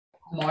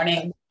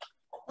Morning.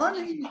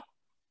 Morning.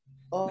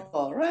 Oh,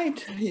 all right,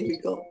 here we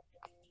go.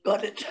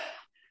 Got it.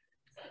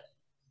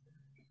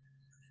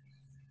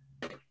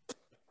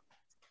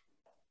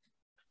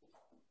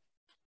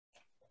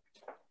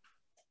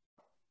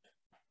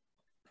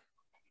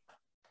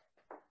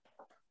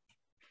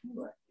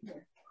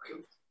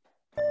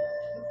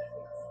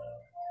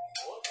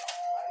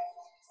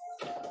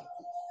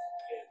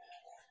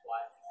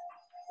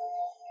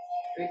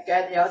 We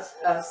get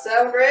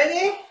yourself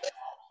ready.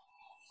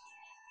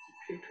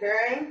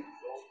 Preparing.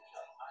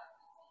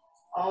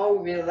 All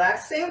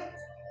relaxing.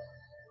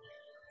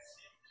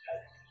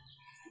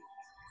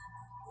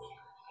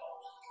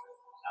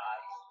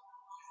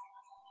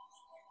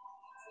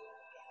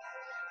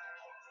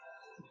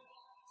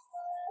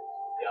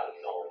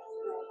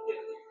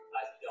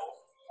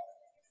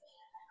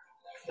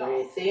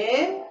 Breathe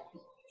in.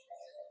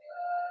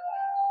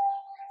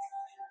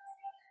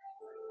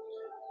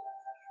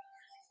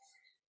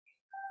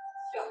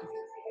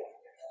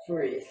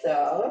 Breathe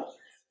out.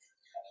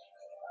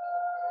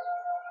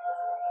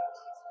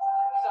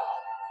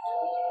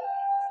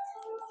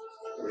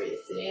 Breathe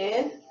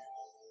in.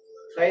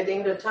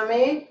 Tightening the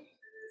tummy.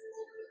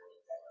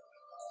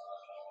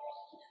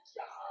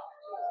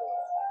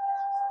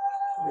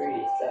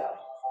 Breathe out.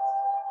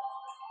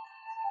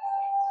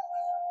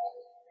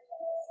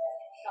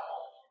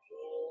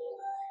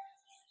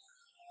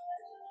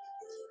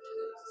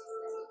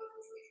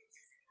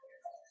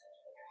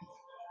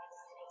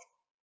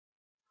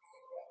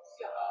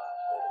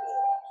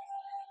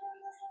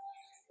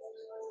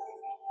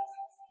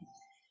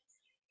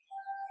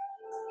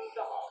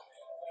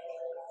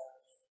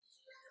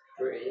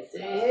 Breathe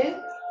in.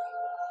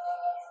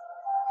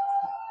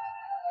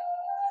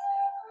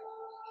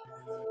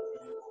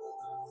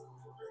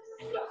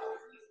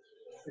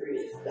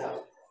 Breathe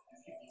out.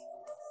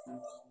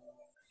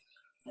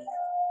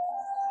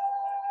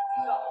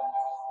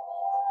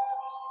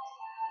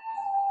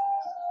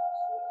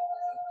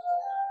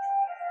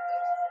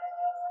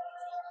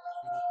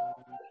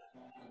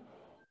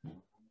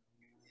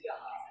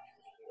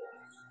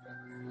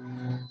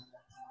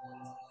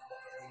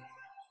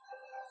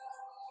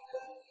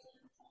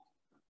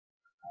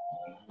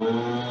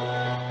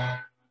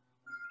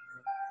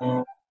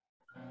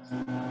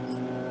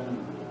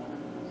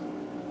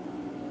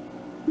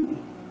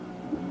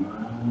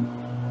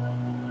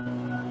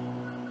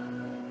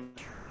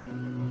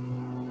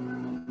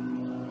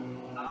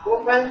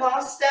 Open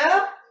heart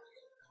step.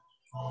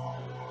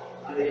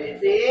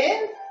 Breathe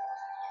in.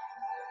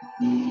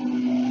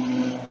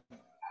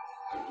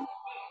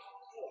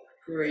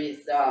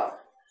 Breathe out.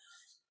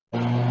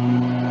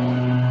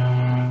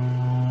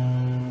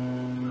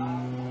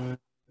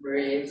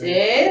 Breathe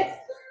in.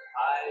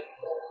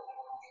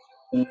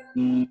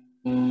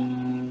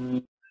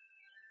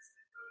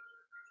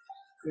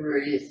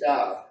 Breathe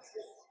out.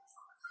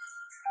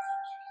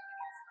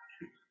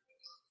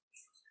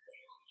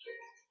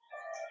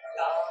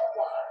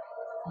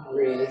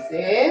 Breathe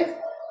in.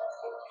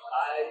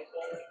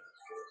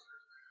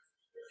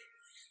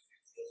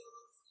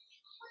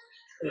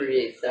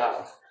 Breathe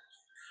out.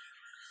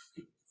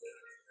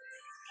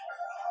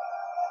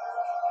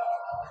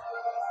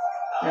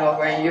 Now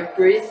when you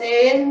breathe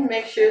in,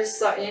 make sure you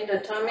suck in the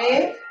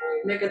tummy,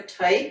 make it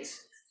tight.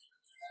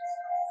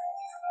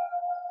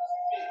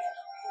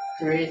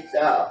 Breathe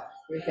out.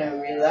 You can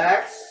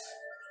relax.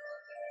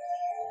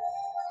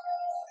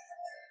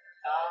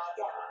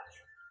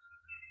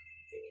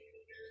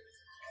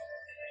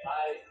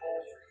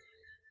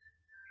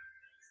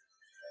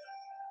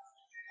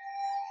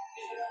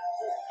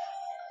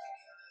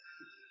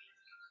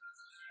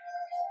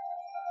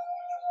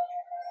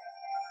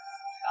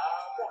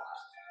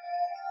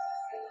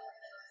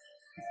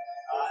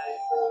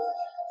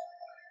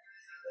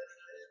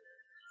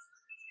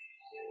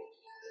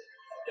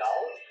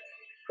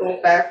 Go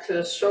back to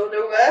the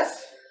shoulder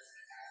rest.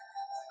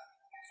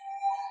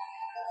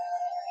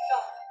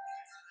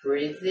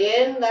 Breathe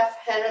in, left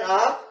hand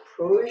up,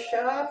 push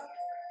up.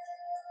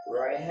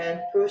 Right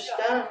hand push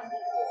down.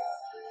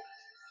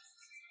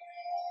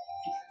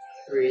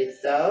 Breathe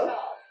out.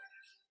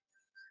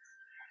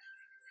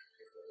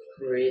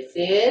 Breathe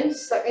in,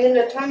 suck in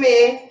the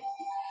tummy.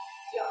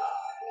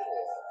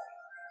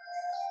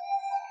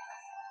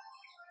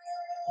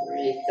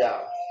 Breathe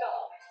out.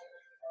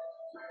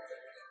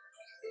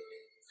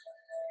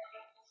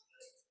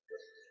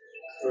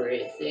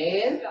 Breathe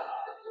in.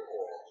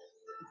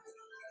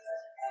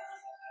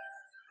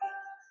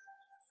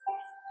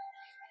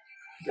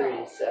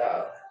 Breathe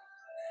out.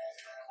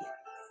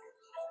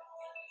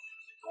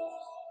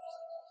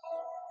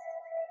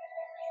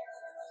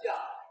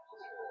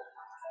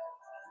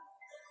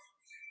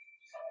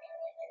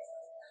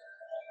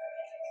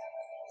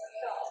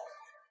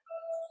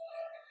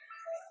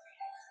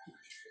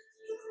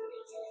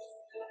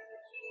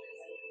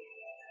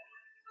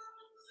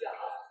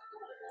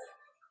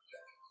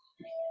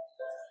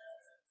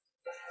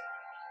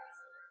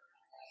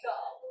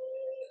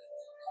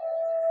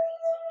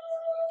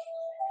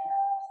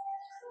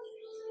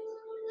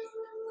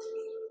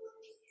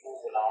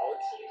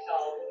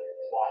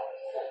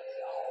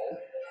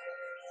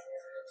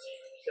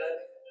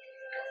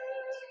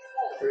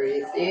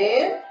 Breathe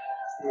in.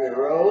 We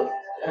roll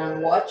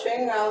and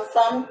watching our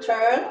thumb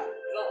turn.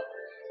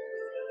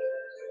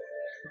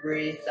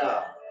 Breathe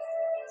out.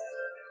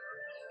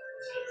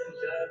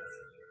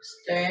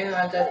 Staying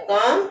on the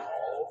thumb.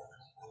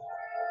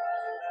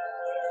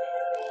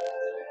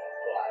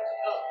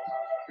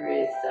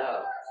 Breathe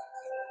out.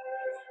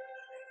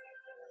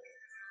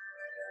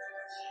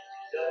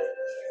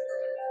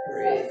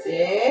 Breathe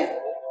in.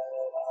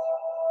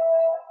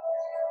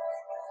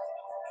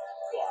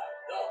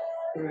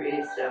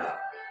 Breathe out.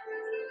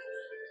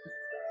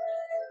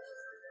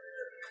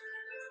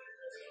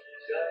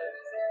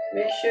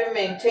 Make sure you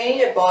maintain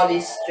your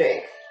body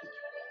straight.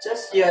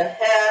 Just your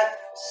head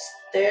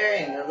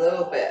staring a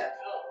little bit.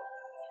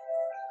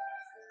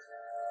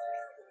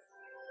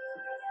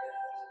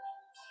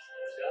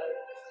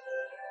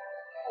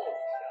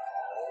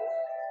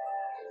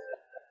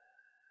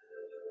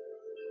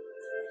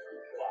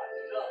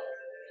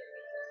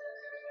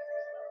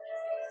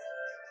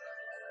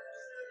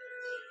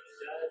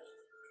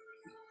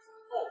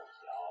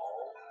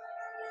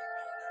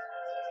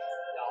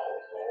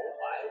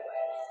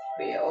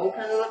 We open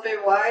a little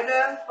bit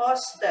wider,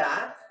 horse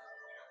step.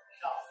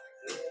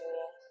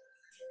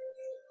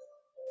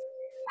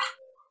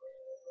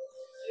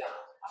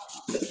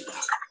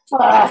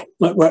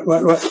 What?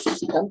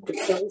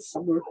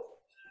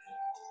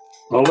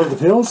 All of the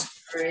pills?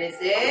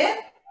 Breathe in.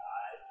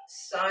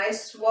 Side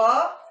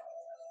swap.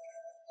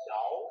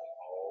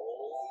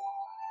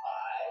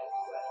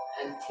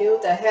 And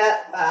tilt the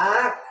head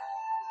back.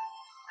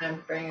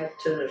 And bring it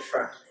to the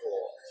front.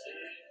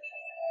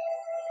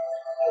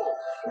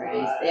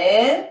 Breathe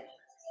in.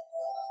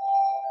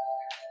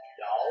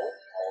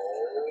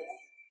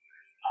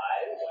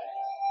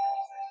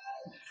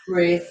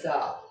 Breathe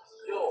out.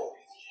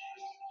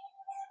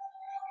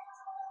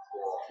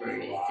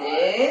 Breathe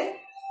in.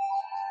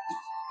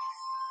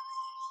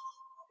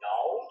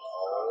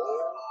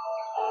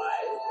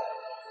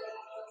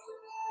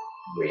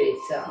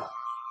 Breathe out.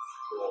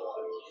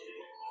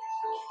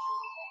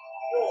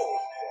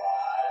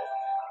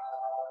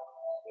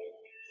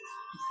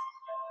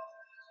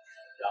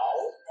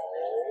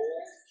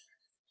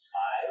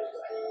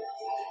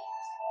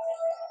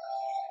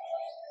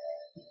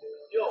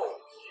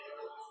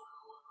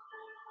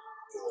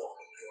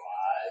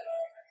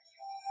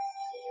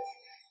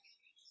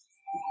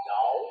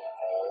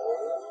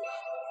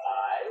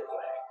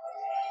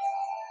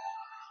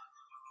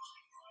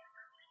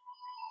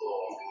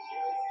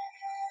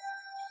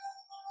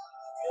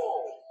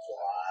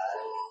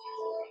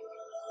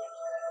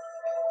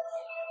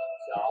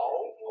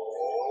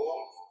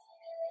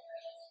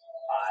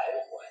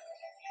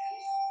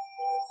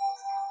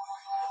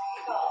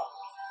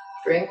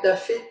 Bring the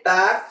feet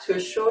back to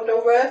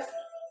shoulder width.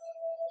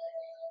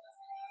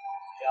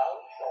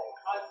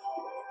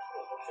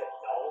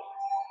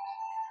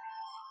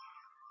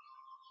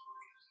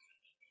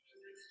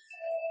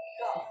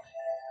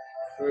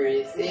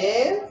 Breathe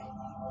in.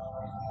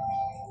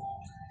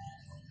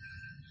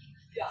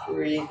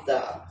 Breathe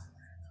out.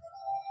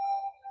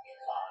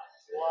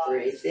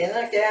 Breathe in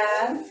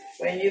again.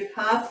 When you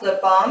pass the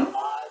bump,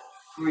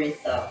 breathe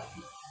out.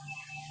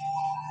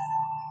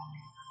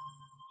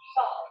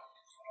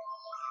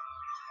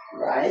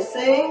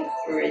 Rising,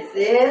 breathe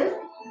in.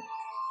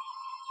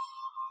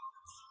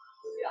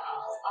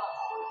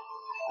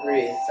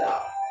 Breathe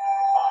out.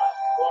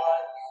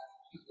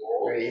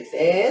 Breathe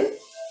in.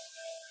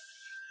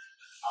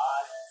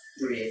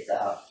 Breathe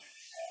out.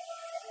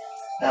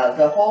 Now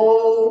the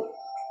whole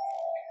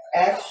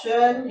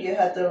action, you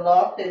have to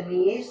lock the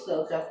knees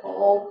so the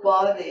whole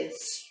body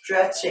is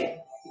stretching.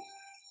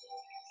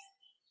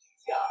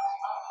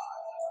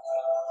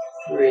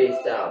 Breathe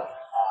out.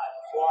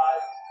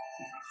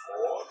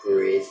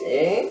 Breathe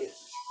in.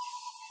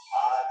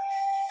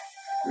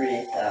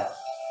 Breathe out.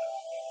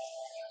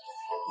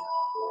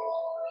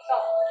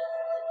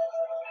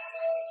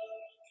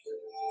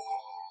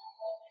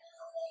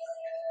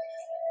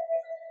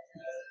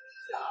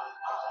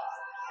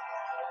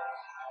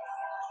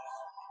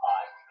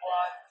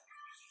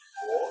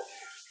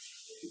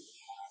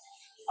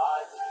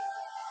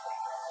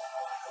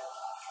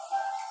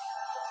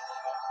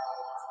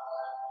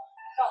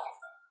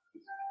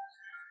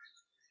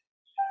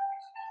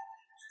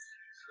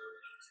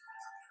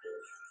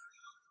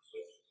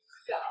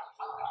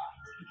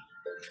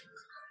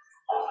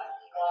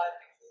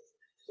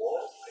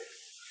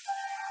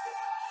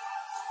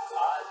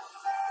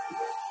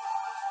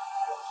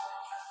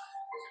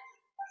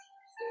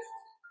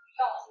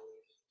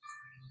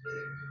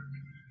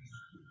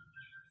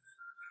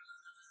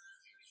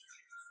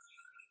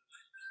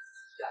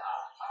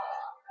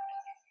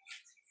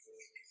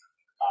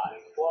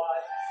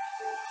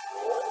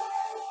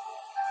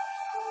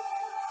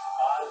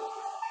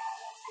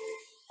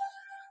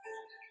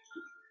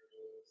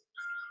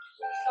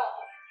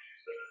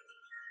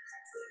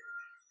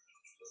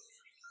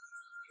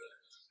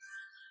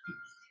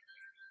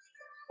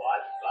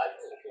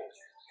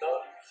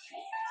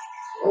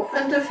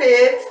 Open the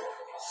feet,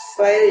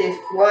 slightly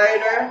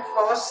wider,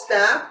 horse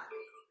step.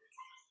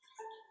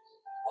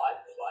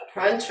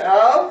 punch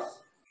out,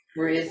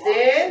 breathe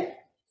in,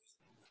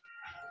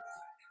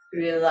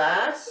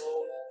 relax,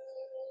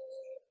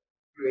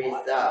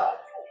 breathe out.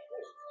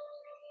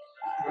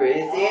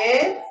 Breathe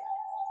in,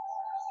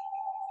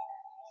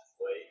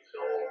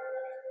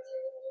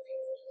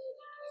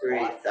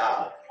 breathe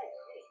out.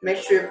 Make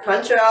sure you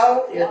punch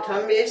out, your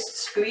tummy is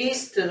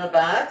squeezed to the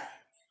back.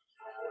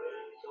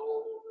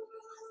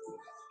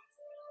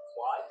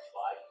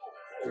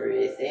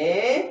 Breathe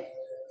in,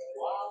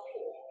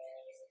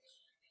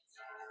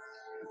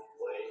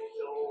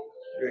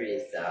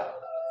 breathe out.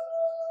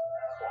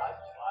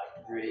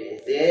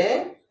 Breathe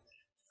in,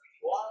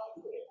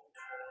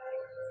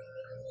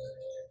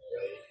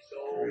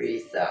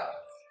 breathe out.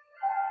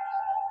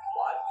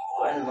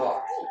 One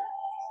more.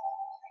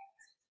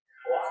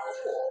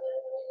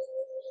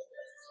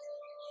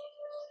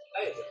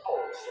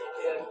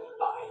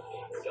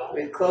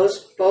 We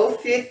close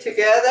both feet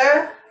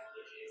together.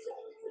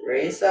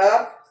 Raise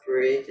up,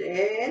 breathe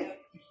in,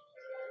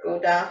 go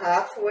down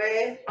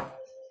halfway,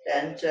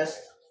 then just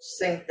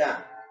sink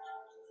down.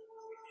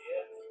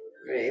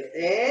 Breathe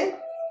in,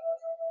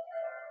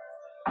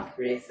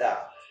 breathe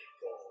out.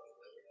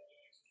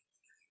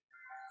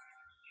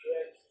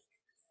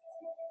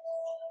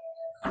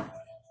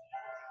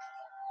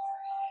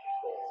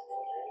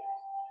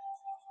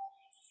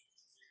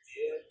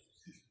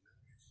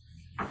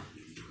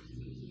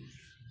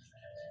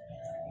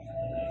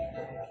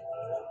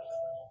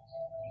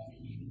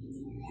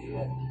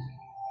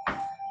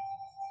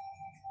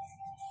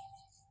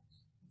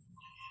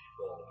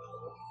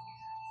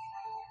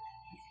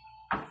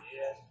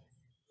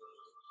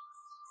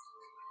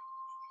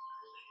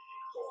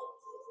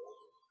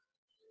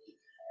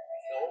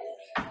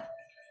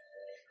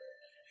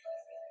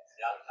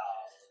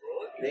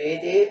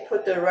 Lady,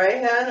 put the right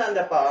hand on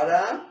the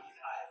bottom,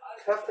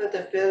 cover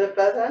the belly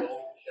button,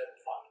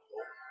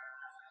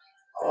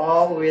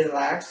 all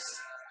relax.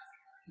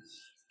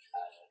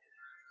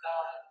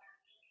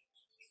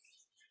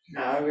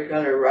 Now we're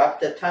going to rub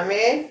the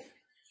tummy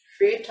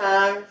 3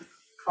 times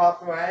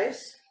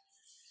clockwise,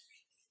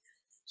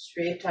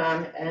 3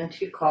 times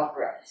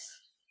anti-clockwise.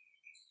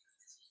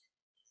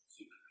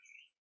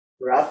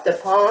 Rub the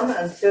palm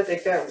until they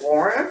get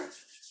warm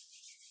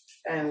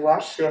and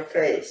wash your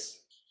face.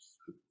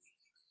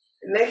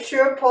 Make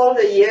sure pull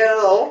the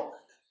yellow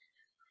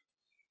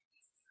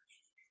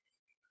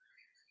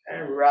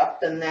and rub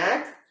the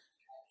neck.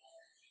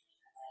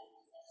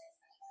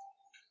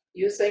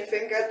 Using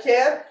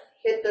fingertip,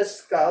 hit the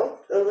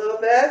scalp a little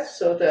bit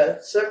so the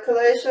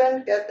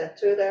circulation get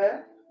to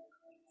there.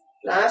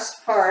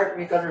 Last part,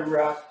 we're going to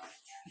rub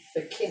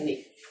the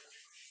kidney.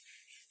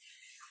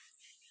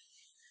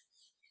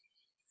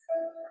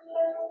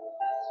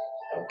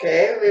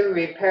 Okay,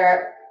 we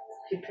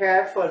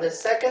prepare for the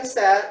second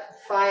set,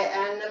 5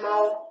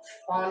 animal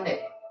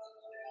phonic.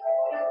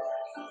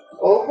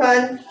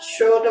 Open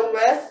shoulder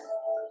width.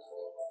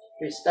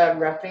 We start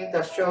wrapping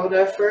the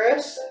shoulder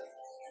first.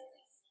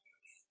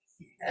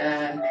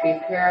 And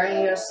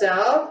preparing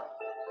yourself.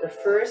 The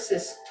first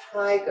is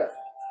tiger.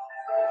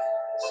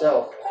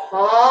 So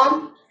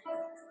palm,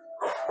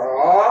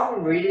 claw,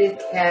 really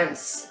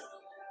tense.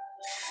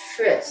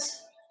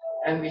 Fist.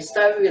 And we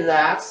start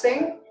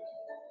relaxing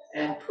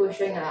and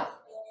pushing up.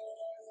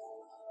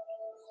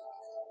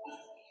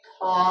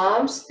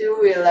 Palm still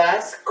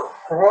relax,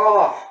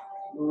 claw,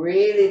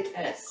 really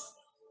tense.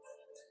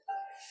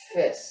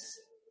 Fist.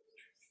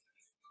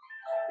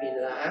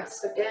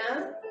 Relax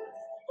again.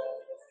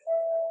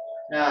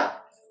 Now,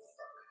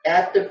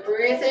 add the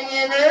breathing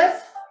in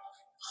it.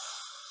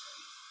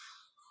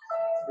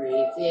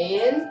 Breathe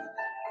in.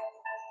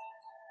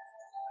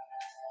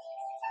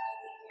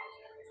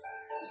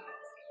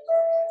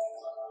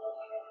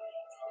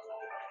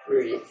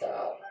 Breathe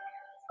out.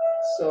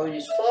 So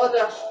you start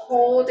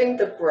holding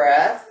the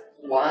breath,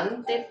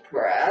 1 deep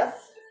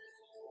breath.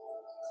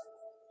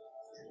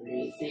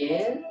 Breathe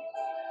in.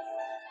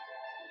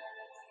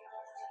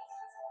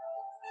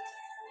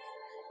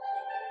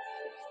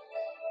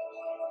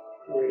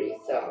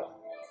 Breathe out.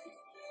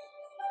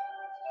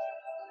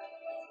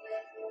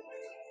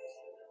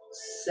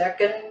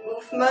 Second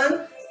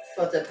movement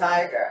for the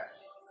tiger.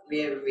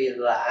 We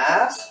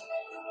relax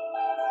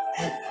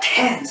and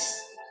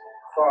tense.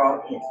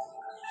 Crawl in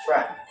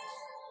front.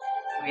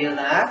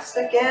 Relax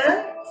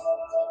again.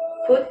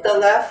 Put the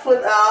left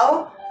foot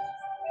out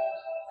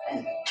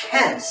and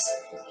tense.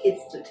 Hit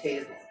the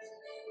table.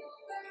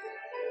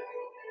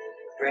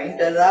 Bring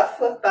the left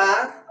foot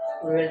back.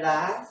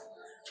 Relax.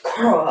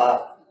 Crawl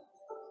up.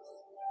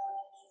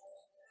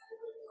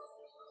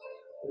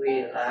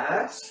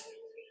 Relax.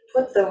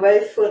 Put the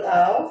right foot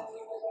out.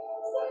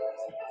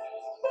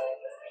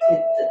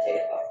 Hit the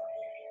table.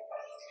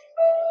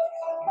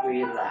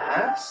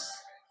 Relax.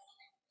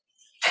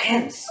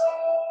 Tense.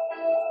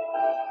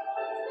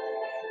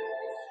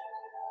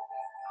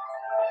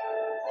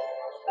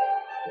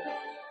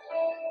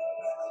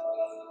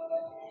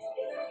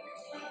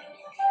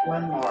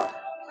 One more.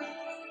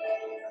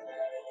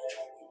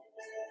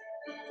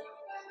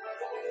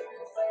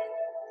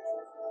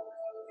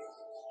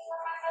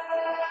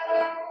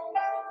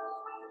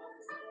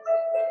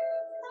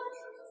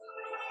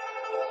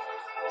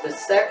 The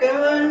second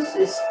one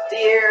is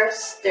deer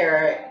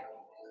staring.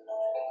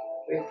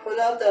 We put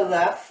out the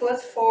left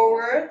foot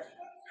forward,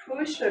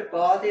 push the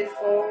body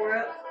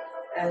forward,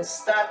 and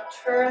start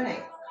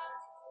turning.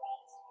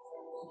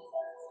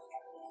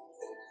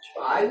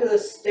 Try to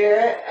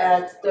stare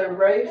at the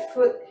right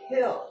foot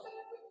heel.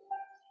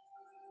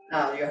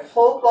 Now your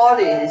whole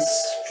body is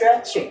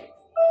stretching,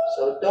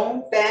 so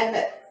don't bend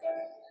it.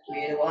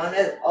 We want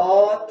it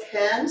all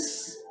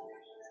tense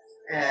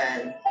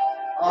and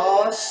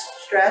all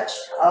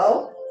stretched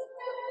out.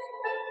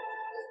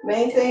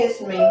 Main thing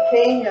is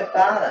maintain your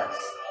balance.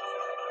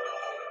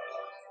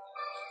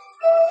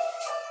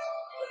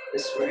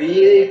 It's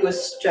really good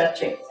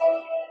stretching.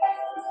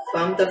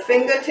 From the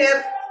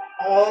fingertip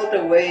all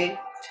the way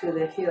to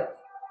the heel.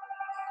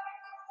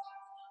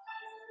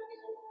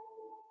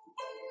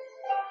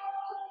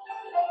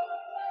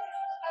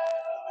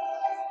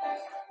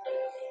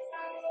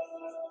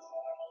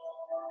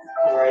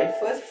 Right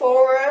foot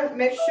forward,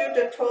 make sure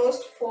the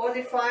toes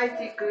 45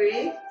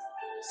 degrees,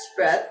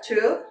 spread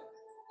too.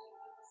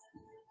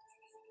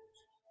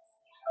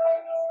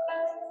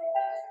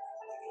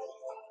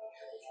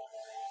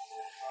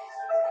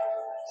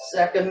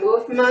 Second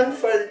movement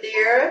for the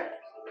deer,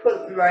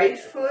 put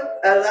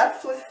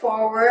left foot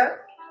forward,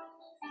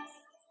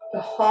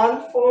 the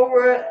horn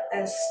forward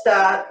and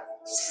start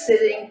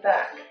sitting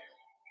back.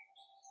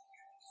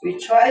 We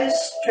try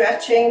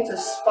stretching the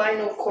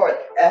spinal cord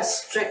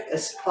as strict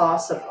as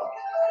possible.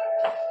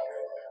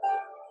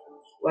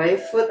 Right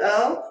foot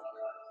out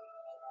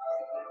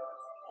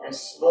and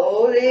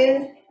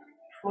slowly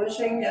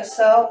pushing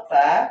yourself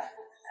back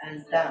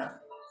and down.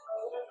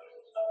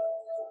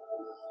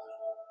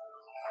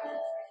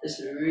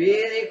 It's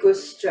really good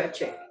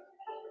stretching.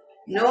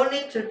 No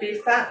need to be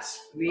fast,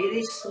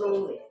 really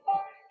slowly.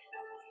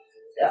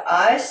 The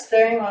eyes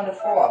staring on the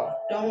floor,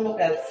 don't look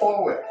at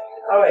forward.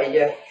 Alright,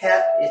 your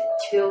head is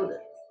tilted.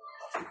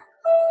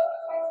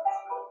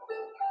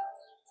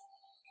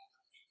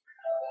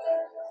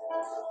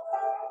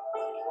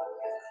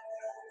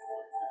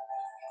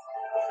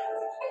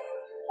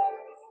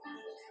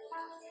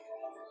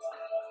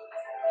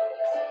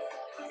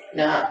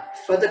 Now,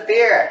 for the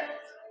bear,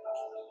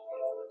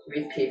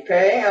 we're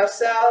preparing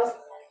ourselves,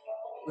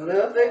 a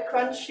little bit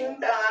crunching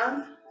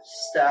down,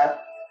 start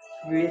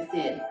breathe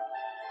in,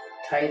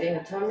 tighten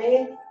the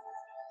tummy,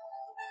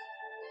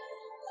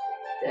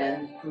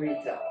 then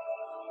breathe out.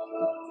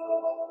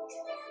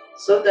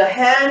 So the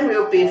hand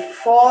will be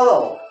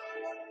followed.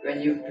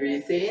 When you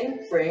breathe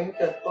in, bring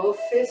the both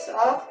fists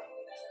up,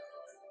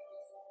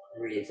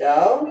 breathe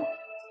out,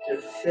 the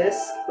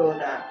fists go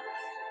down.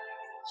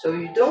 So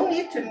you don't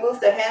need to move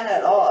the hand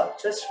at all,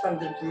 just from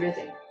the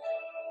breathing.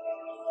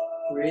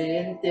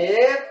 Breathe in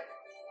deep,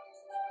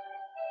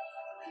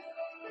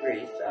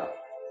 breathe out.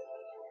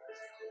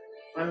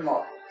 One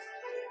more.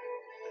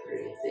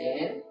 Breathe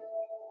in,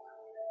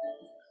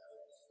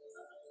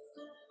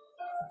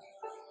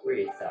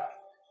 breathe out.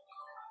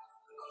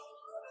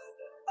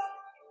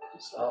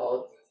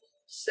 So,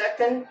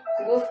 second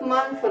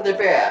movement for the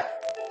bear,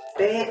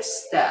 big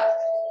step,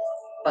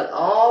 but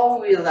all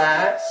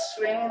relax,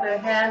 swing the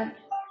hand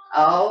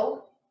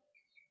out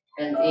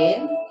and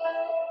in,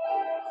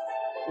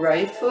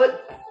 right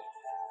foot,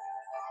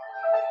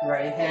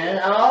 right hand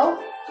out,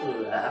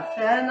 left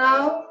hand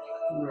out,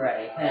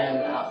 right hand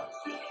out.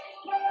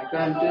 I'm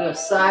going to do a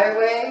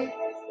sideways,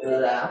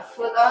 left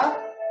foot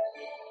up,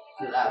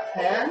 left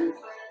hand,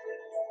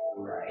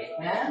 right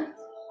hand,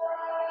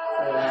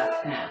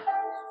 left hand.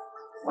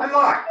 One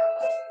more.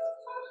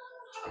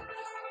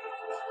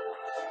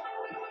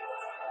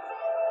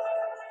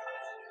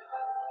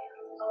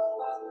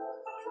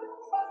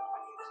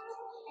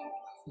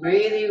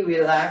 Really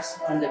relax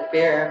on the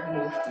bear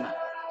movement.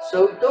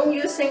 So don't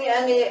using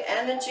any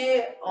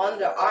energy on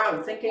the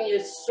arm, thinking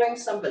you swing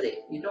somebody.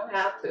 You don't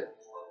have to.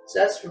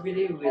 Just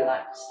really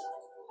relax.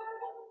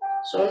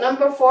 So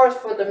number 4 is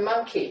for the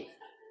monkey.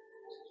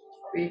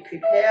 We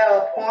prepare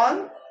our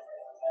palm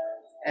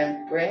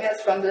and bring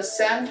it from the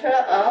center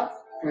up.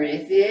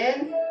 Breathe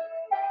in,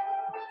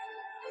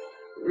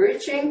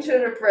 reaching to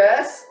the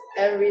breast,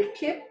 and we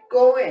keep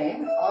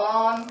going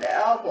on the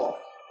elbow.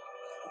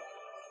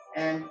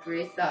 And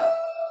breathe out.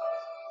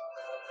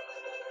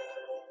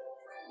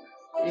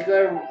 You're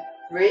going to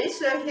raise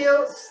the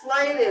heel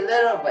slightly, a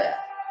little bit.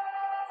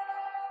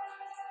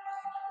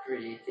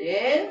 Breathe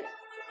in.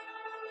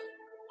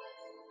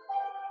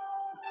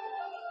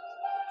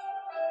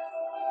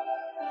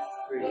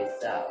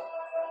 Breathe out.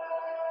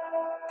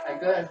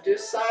 I'm going to do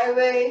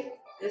sideways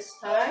this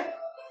time.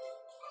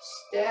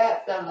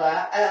 Step the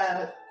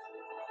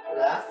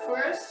left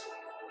first.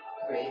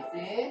 Breathe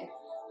in.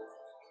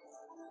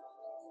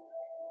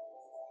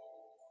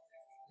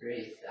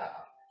 Breathe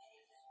out.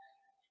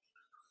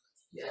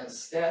 Then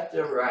step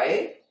the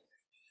right.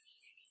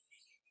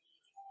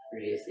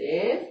 Breathe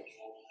in.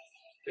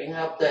 Bring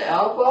up the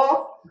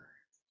elbow.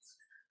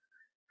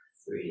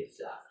 Breathe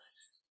out.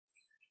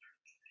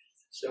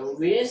 So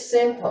really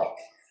simple.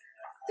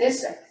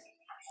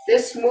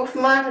 This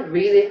movement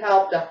really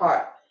helps the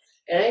heart.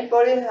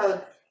 Anybody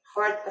have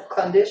heart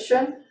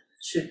condition,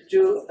 should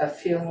do a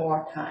few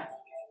more times.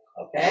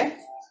 Okay?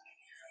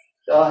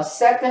 The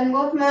second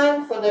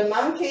movement for the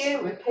monkey,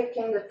 we're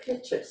picking the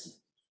pitches.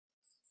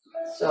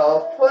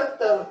 So put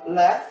the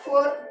left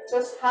foot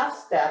just half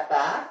step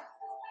back,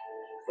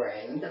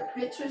 bring the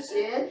pitches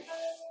in,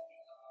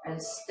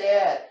 and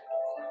stare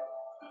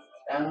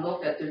and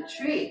look at the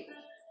tree.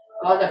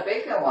 Got a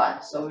bigger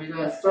one, so we're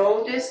going to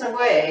throw this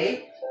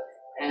away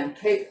and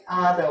pick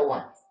other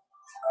one.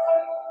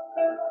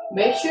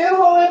 Make sure you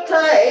hold it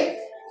tight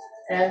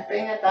and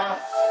bring it down.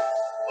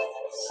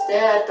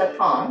 Stare at the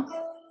palm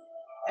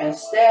and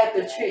stare at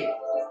the tree.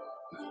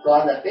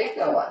 Got a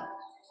bigger one.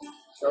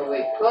 So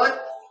we put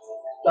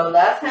the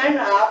left hand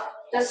up,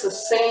 just the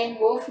same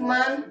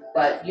movement,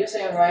 but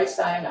using the right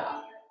side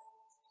up.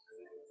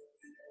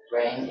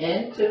 Bring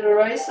into the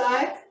right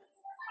side,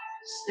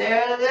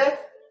 stare at it,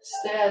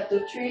 stare at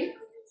the tree,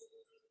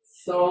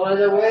 throw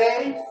it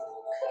away,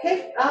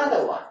 pick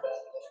other one.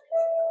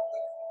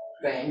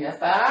 Bring it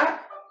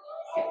back.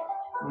 Okay.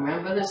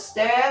 Remember to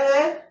stare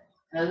at it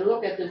and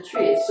look at the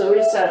tree. So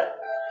it's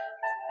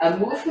a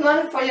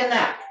movement for your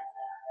neck.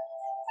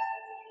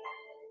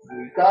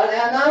 We got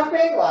another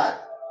big one.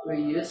 We're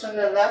using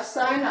the left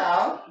side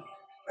now.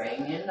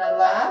 Bring in the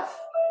left,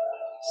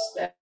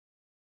 stare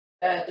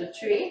at the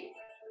tree,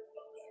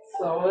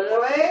 throw it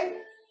away,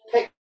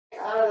 pick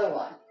another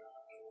one,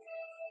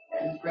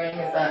 and bring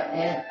it back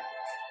in.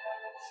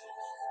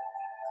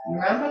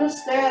 Remember to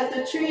stare at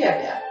the tree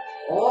again.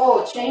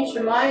 Oh, change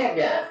your mind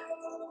again.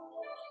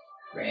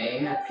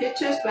 Bring the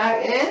pictures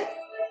back in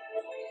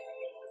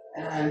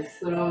and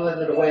throw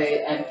it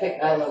away and pick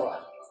other one.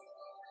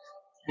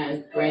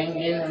 And bring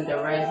in the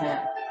right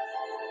hand.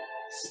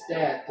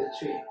 Stare at the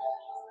tree.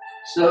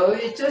 So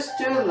you just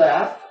do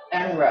left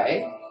and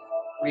right,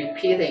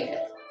 repeating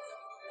it.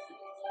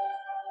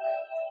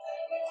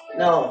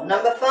 Now,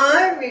 number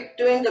 5, we're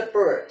doing the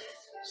bird.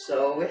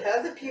 So we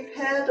have to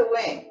prepare the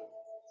wing.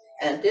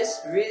 And this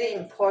is really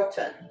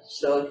important.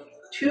 So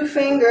 2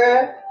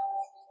 fingers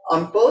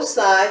on both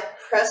sides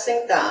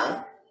pressing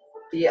down.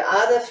 The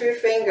other 3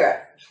 fingers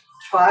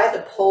try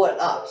to pull it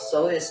up.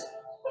 So it's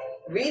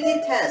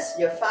really tense.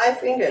 Your 5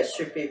 fingers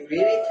should be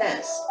really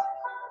tense.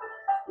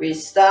 We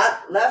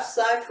start left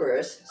side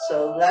first.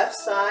 So left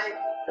side,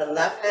 the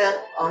left hand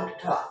on the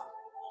top.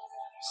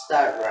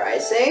 Start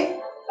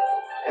rising.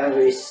 And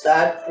we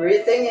start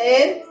breathing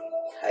in,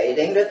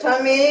 tightening the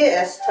tummy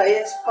as tight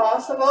as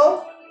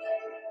possible.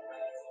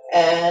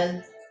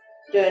 And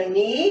the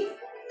knee,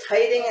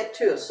 tightening it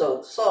too.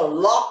 So sort of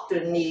lock the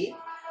knee.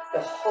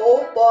 The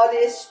whole body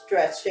is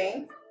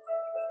stretching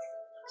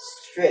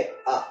straight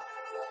up.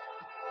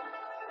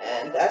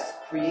 And that's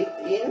breathe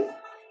in.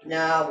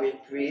 Now we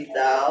breathe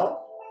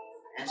out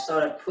and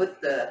sort of put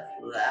the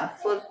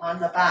left foot on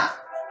the back.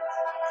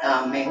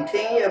 Now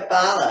maintain your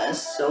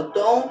balance, so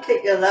don't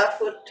kick your left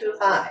foot too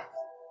high.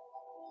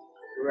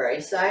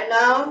 Right side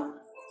now,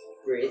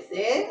 breathe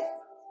in.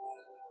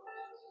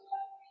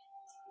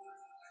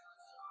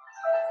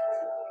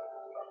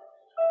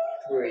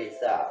 Breathe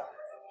out.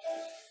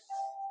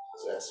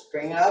 Just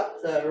bring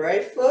up the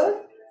right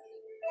foot,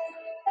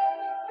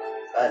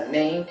 but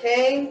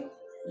maintain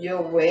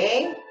your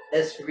wing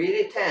is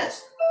really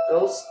tense.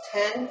 Those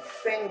 10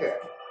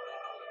 fingers.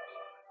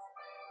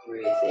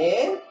 Breathe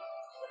in.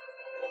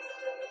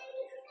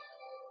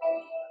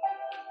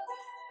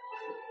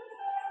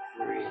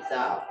 Breathe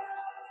out.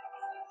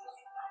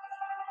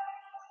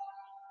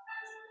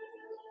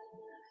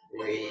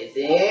 Breathe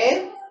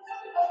in.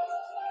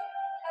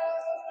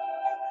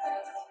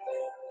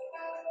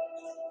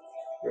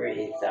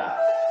 Breathe out.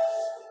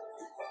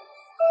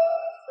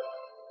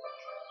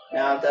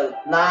 Now the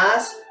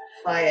last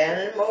 5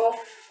 animal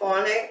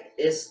phonic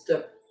is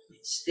the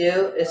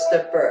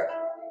bird.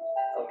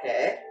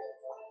 Okay.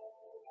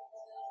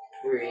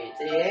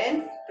 Breathe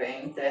in.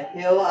 Bring the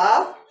heel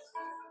up.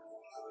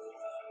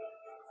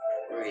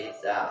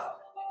 Breathe out.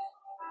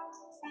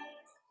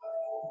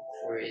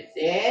 Breathe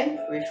in.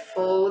 We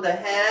fold the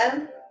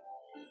hand.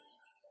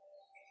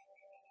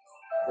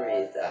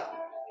 Breathe out.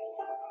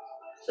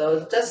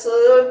 So just a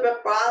little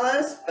bit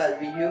balance,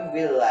 but you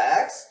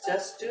relax.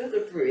 Just do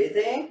the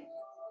breathing.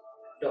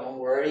 Don't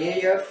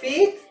worry your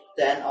feet,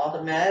 then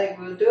automatic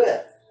will do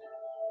it.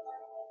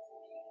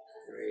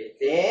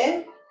 Breathe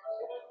in.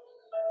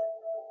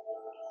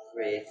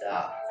 Breathe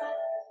out.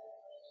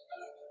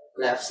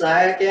 Left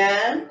side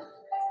again.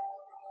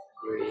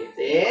 Breathe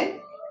in.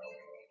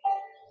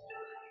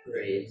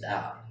 Breathe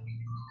out.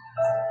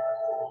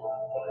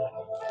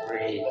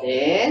 Breathe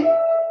in.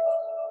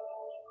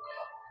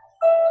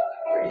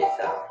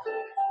 Breathe out.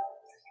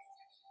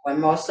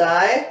 One more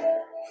side.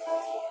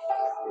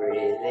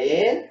 Breathe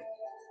in.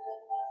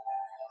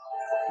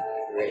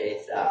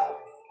 Breathe out.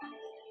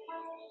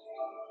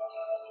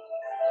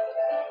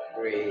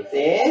 Breathe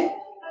in.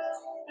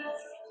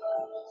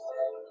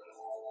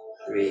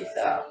 Breathe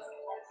out.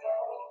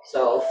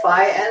 So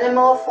 5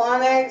 animal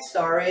phonics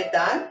already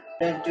done.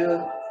 Then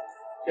do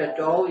the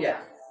doya.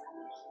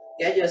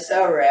 Get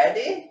yourself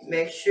ready.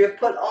 Make sure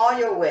put all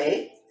your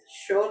weight,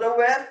 shoulder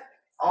width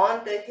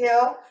on the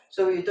heel,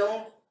 so you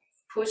don't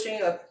pushing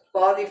your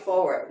body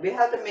forward. We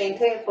have to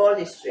maintain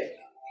body straight.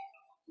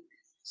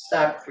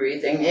 Start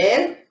breathing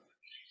in,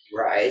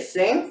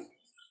 rising.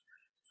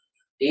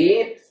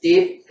 Deep,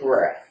 deep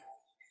breath.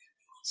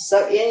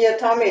 Suck in your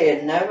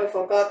tummy, never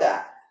forgot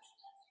that.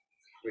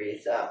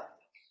 Breathe out.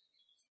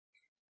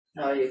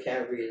 Now you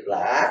can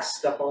relax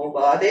the whole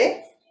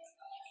body.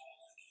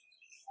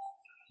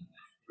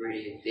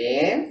 Breathe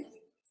in.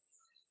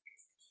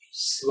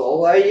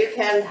 Slower you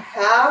can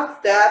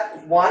have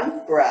that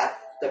one breath,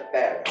 the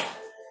better.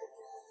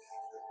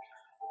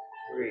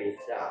 Breathe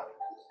out.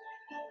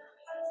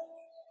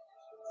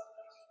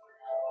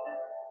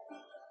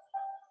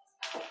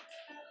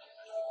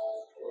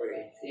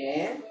 Breathe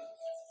in.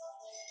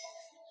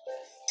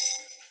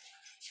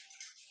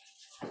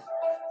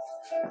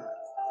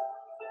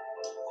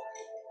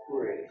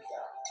 Breathe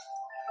out.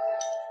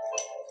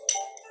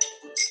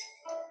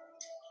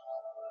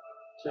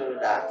 So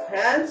left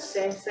hand,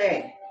 same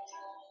thing.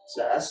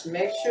 Just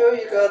make sure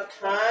you got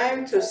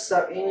time to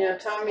suck in your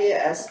tummy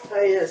as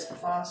tight as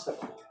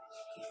possible.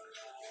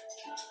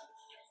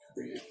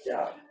 Breathe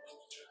out.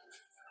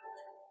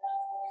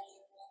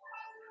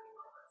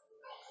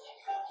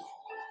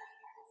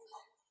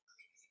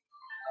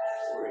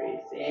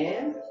 Breathe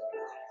in.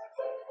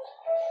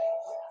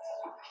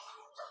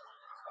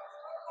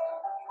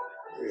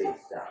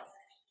 Breathe out.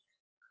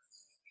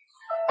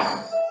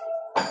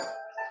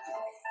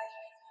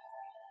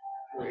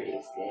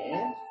 Breathe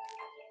in.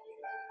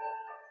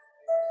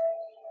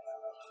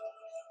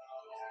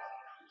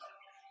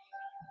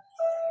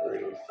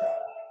 Breathe out.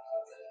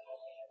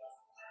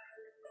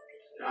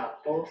 Now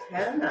both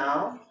hands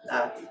now.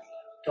 Now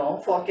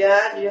don't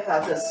forget you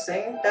have to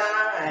sink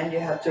down and you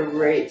have to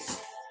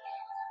raise.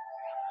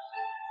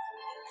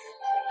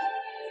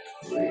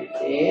 Breathe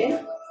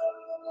in.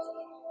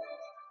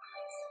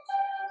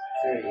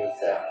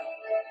 Breathe out.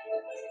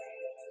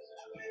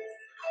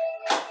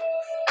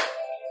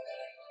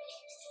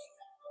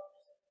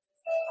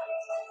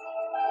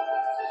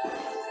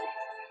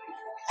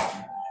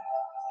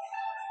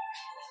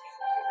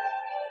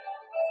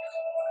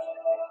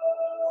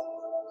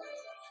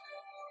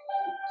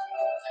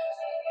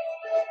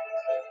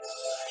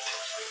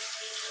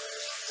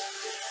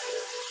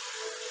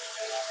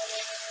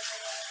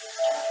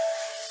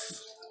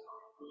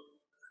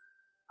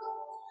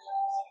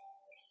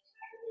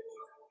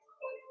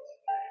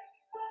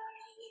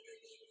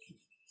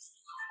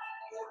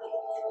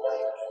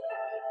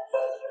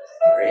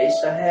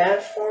 Raise the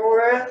hands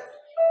forward.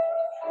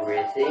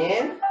 Breathe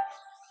in.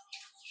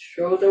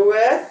 Shoulder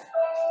width.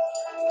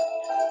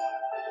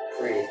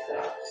 Breathe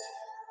out.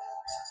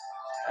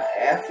 Now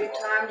every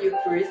time you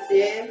breathe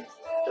in,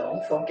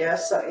 don't forget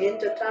suck in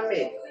the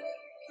tummy.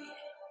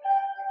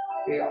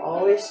 We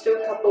always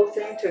do a couple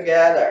things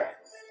together.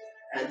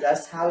 And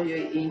that's how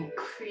you're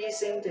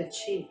increasing the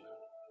chi.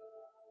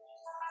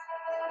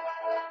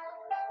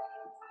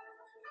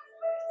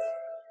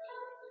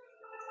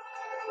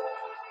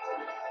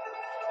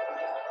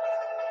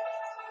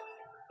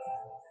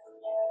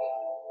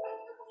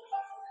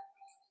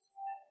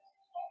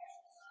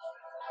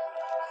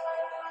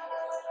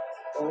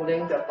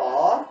 Holding the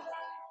ball.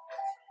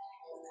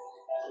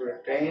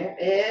 Bring it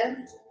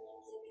in.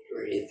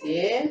 Breathe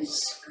in.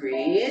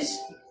 Squeeze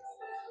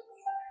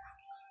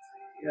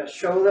your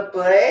shoulder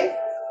blade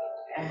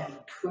and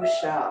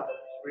push out.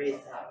 Breathe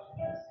out.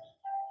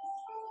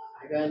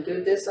 I'm going to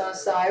do this on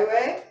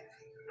sideway.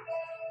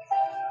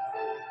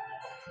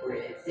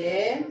 Breathe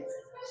in.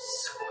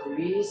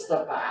 Squeeze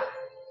the back.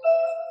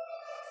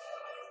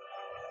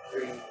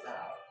 Breathe out.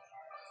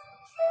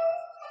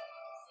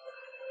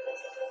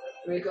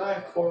 We're going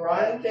to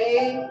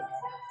quarantine.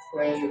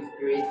 When you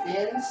breathe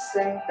in,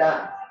 sink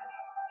down.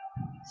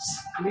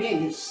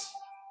 Squeeze.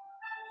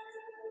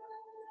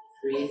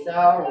 Breathe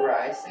out,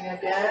 rising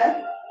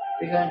again.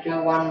 We're going to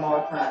do one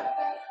more time.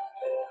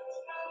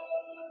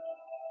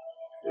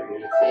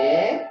 Breathe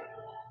in.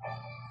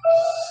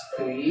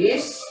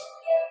 Squeeze.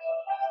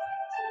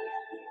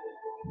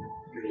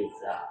 Breathe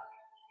out.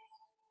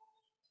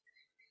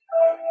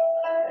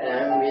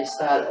 And we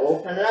start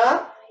open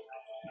up.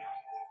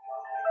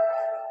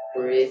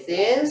 Breathe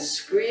in,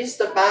 squeeze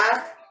the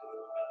back.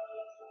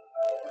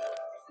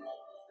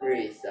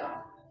 Breathe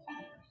out.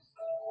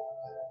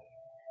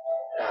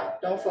 Now,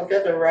 don't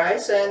forget the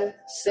rise and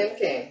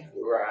sinking.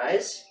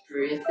 Rise,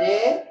 breathe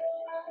in.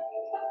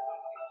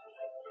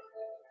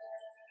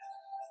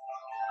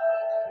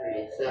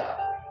 Breathe out.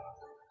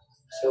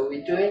 So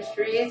we're doing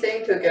three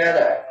things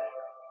together.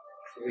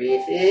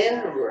 Breathe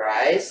in,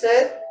 rise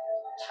it,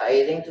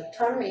 tightening the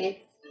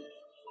tummy.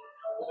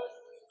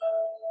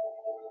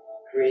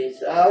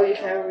 Breathe out, you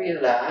can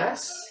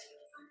relax.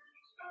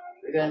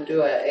 We're going to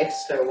do an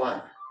extra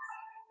one.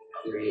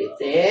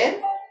 Breathe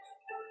in.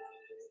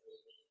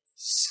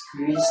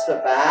 Squeeze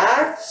the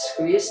back,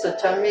 squeeze the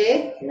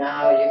tummy.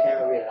 Now you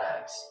can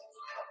relax.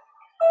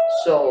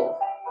 So,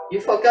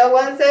 you forgot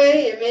one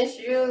thing, it means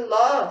you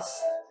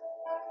lost.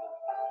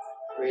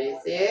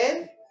 Breathe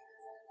in.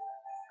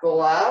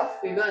 Go out.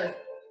 We're going to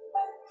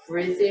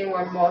breathe in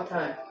one more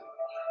time.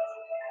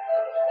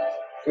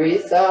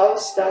 Breathe out,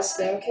 start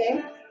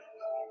sinking.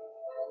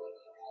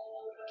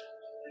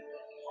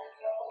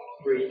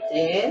 Breathe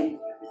in,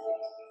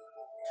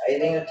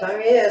 tightening the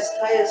tummy as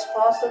tight as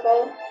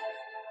possible.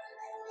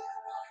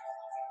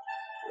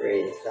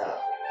 Breathe out.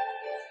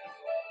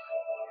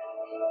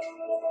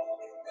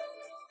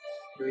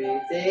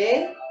 Breathe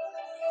in.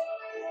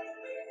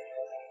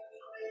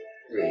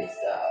 Breathe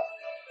out.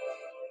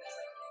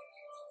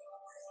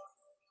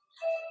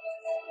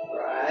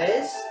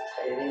 Rise,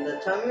 tightening the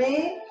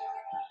tummy.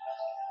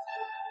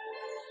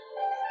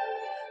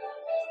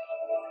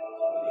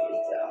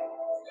 Breathe out.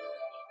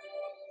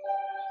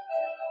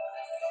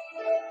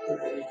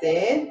 Breathe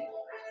in.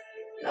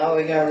 Now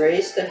we're going to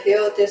raise the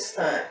heel this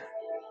time.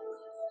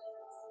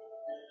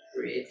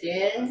 Breathe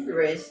in,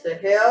 raise the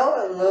heel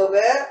a little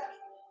bit.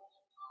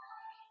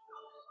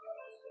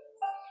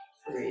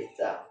 Breathe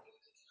out.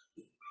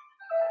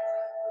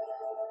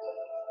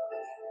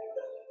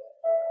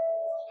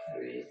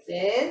 Breathe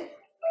in,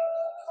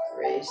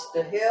 raise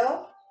the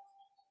heel.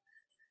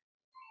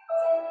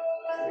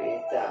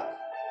 Breathe out.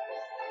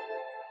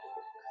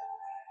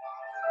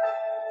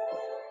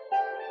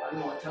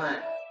 One more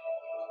time.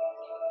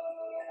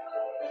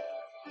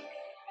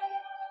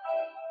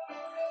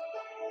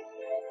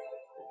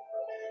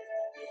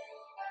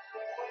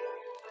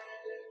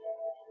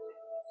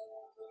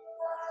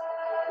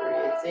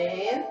 Breathe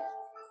in,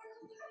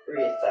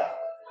 breathe out.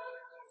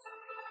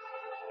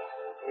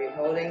 We're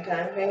holding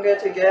 10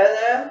 fingers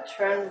together,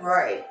 turn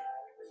right.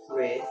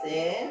 Breathe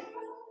in,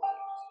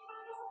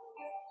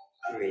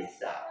 breathe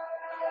out.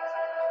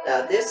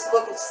 Now this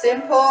looks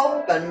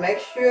simple, but make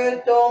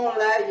sure don't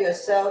let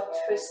yourself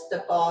twist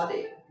the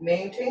body.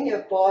 Maintain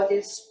your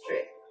body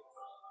straight.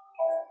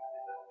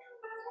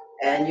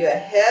 And your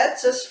head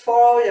just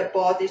follow your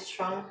body's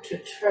trunk to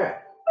turn.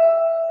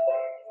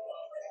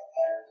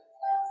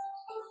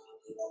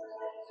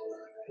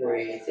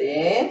 Breathe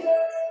in,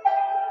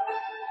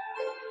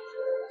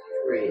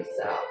 breathe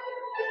out.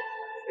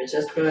 We're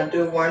just gonna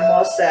do one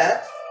more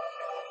set.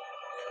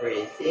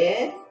 Breathe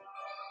in,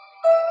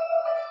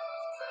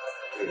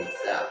 breathe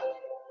out.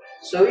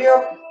 So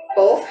your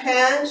both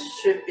hands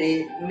should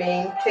be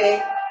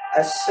maintain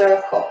a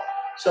circle.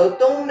 So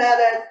don't let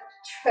it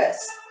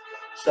twist.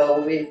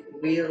 So we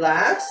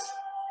relax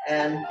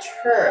and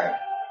turn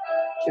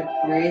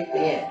to breathe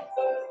in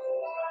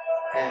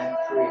and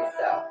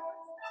breathe out.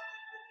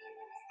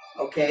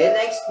 Okay,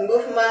 next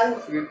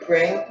movement, we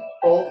bring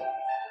both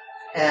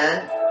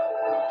hands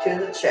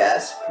to the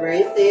chest.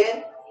 Breathe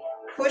in,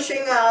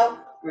 pushing out,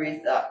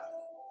 breathe out.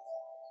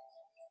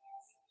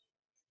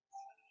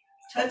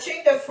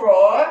 Touching the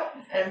floor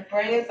and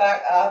bring it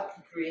back up,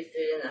 breathe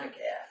in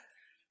again.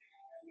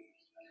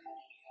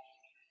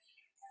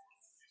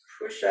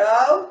 Push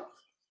out,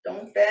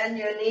 don't bend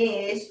your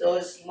knees, so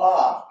it's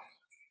locked.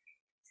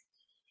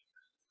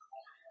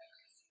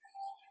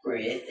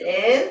 Breathe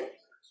in.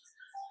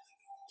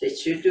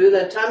 Did you do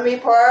the tummy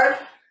part?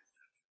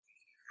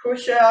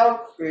 Push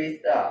out,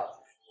 breathe out.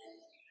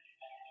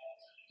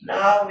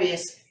 Now we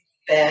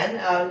bend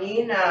our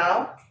knee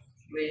now.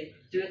 We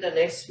do the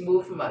next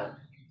movement.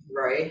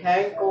 Right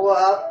hand go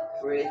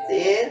up, breathe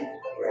in,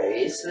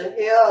 raise the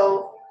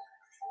heel,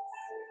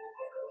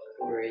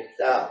 breathe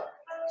out.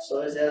 So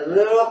there's a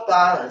little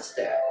balance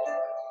there.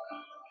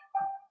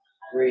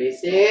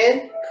 Breathe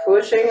in,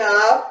 pushing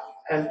up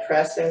and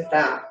pressing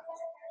down.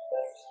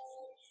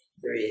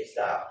 Breathe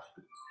out.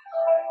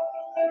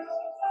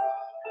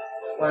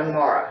 One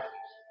more.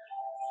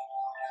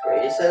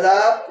 Raise it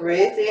up,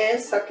 breathe in,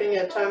 sucking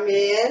your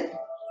tummy in,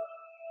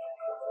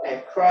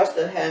 and cross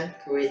the hand,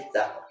 breathe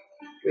out.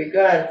 We're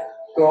gonna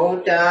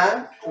go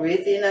down,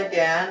 breathe in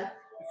again,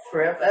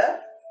 flip it,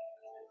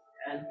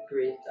 and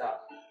breathe out.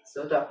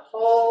 So the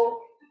whole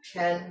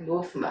 10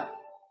 movement.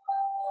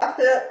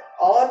 After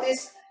all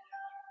this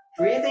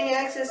breathing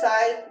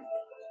exercise,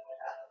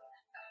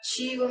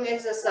 Qigong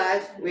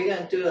exercise, we're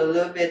gonna do a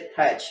little bit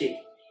Tai Chi.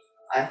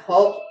 I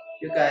hope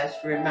you guys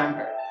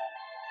remember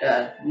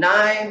the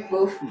 9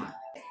 movements.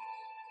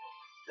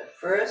 The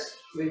first,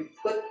 we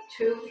put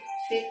 2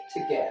 feet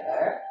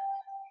together,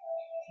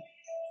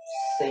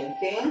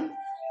 sinking,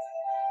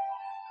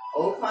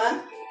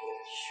 open,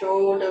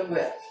 shoulder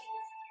width,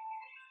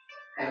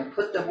 and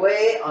put the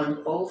weight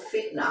on both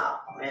feet now,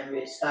 and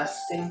we start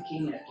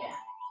sinking again.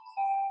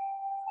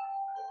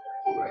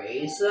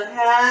 Raise the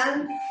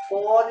hand,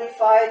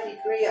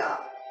 45-degree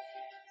up.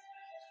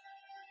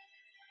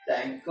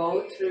 Then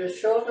go through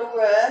shoulder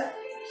width,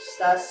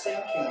 start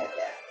sinking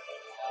again.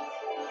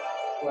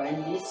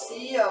 When you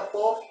see your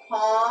both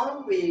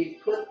palm, we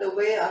put the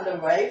weight on the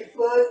right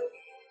foot,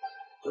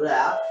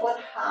 left foot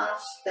half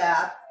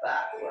step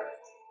backward.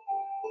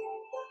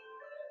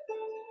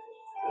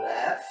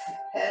 Left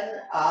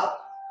hand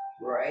up,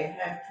 right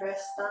hand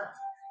press down.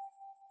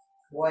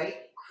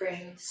 White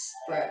crane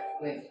spread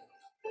wing.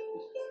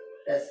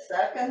 The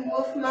second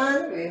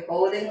movement, we're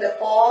holding the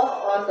ball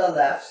on the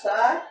left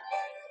side.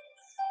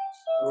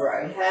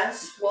 Right hand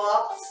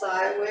swap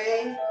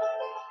sideways,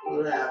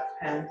 left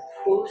hand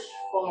push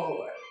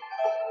forward.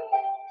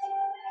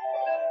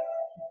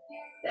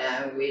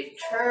 Then we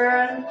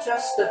turn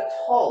just the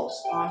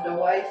toes on the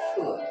right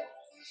foot.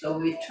 So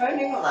we're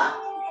turning left.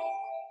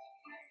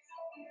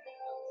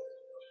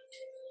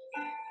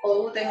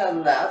 Holding a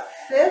left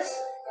fist,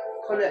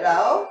 put it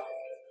out.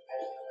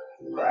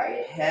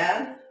 Right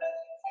hand,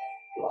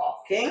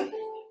 blocking.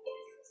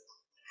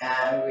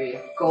 And we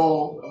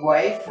go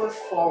right foot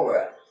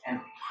forward and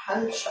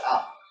punch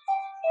up.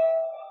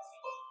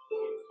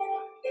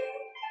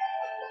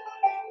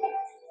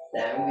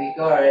 Then we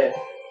got it.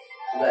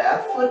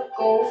 Left foot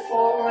go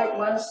forward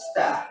one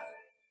step.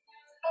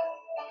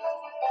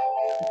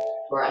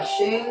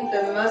 Brushing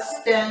the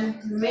mustang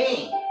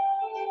mane.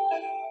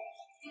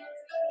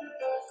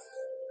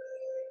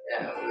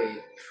 Then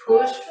we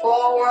push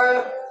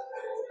forward,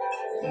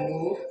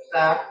 move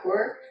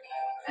backward,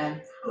 and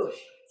push.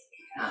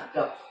 Now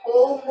the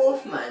whole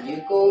movement,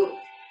 you go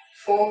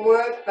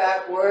forward,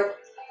 backward,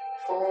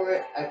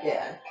 forward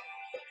again.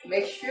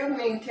 Make sure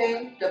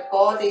maintain the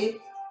body.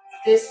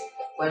 This,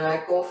 when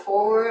I go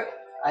forward,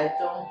 I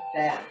don't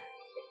bend.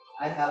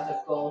 I have to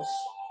go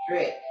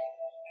straight.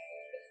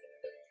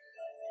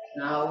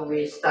 Now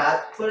we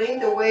start putting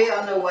the weight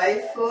on the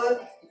right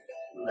foot,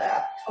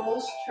 left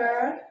toes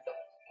turn.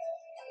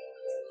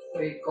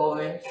 We're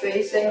going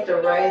facing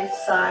the right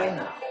side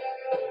now.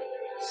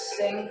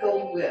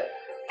 Single whip.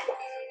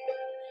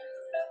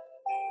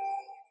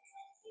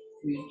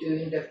 We're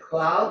doing the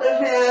cloud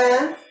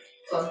hand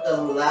from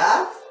the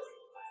left,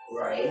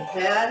 right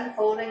hand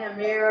holding a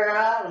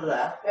mirror,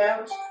 left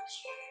hand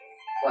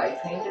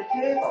wiping the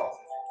table.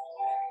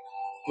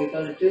 We're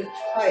going to do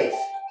twice.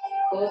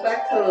 Go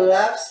back to the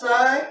left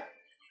side,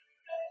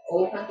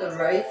 open the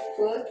right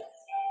foot,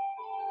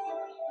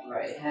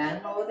 right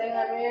hand holding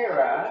a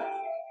mirror,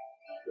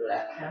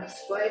 left hand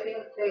swiping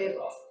the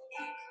table.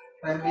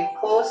 When we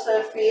close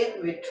our feet,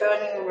 we're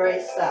turning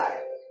right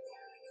side.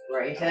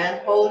 Right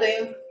hand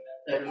holding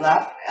the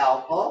left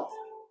elbow,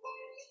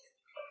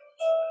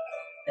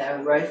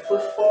 then right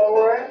foot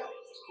forward.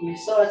 We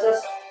saw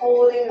just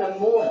holding the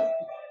moon,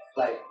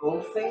 like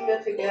both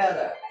fingers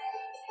together.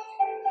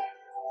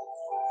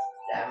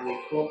 Then we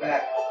go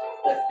back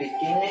to the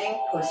beginning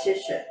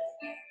position.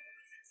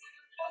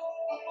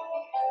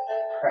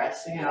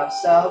 Pressing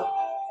ourselves,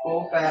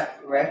 go back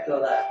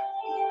regular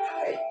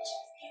height.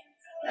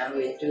 Then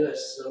we do a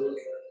salute.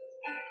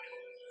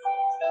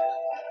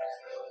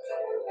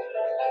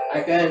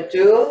 I'm gonna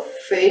do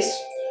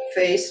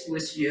face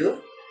with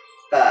you,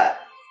 but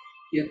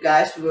you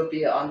guys will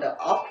be on the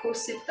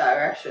opposite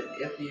direction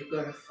if you're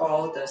gonna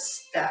follow the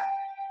step,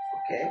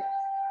 okay?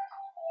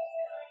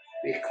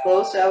 We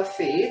close our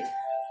feet,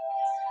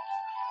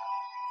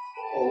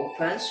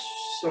 open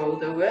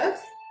shoulder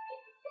width,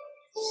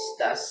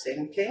 start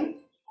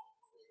sinking.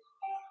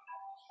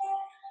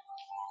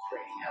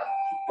 Bring up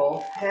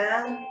both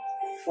hands,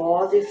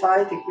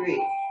 45 degrees.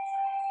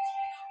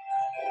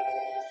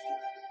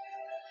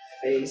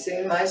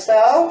 Facing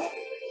myself,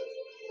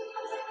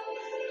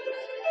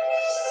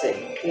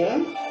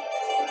 sinking.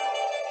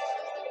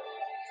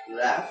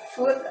 Left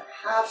foot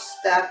half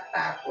step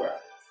backward.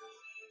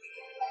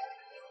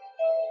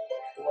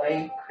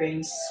 Right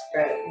crane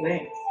spread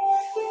wing.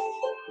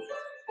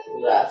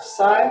 Left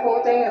side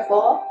holding a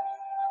ball.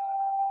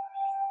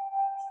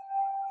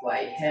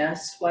 Right hand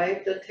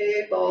swipe the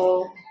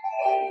table.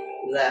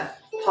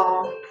 Left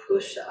palm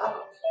push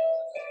up.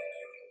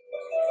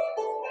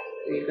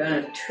 We're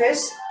going to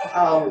twist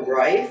our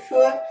right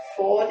foot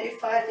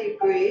 45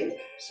 degrees.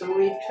 So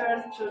we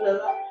turn to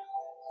the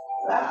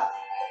left.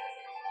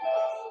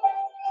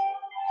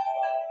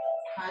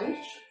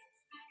 Punch.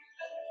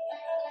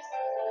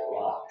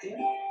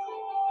 Walking.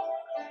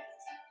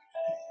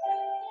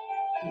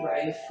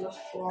 Right foot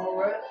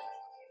forward.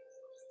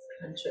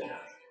 Punch it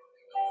up.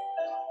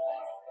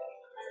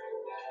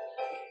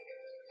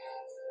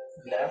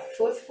 Left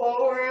foot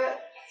forward.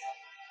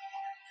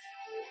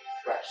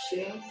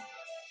 Brushing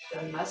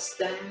the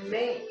mustang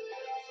mane.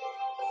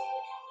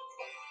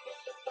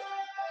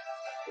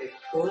 We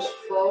push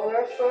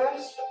forward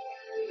first,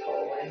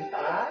 going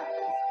back,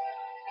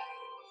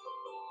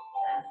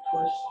 and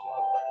push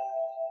forward.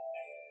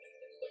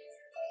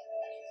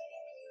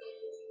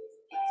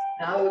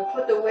 Now we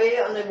put the weight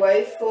on the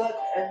right foot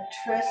and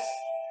twist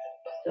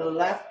the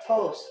left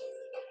toes,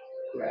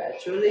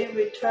 gradually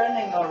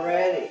returning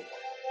already.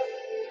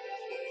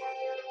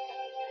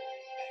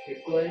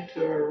 We're going to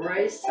the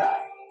right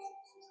side.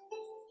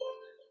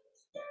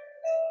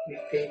 We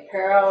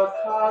prepare our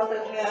cloud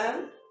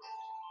hand,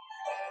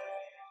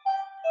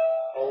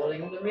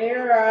 holding the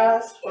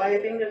mirror,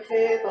 swiping the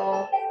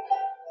table.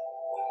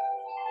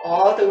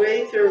 All the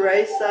way to the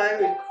right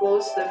side, we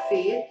close the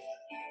feet.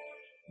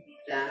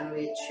 Then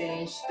we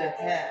change the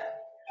hand.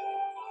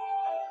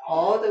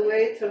 All the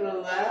way to the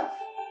left,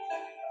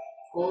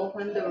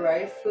 open the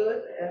right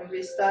foot, and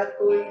we start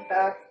going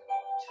back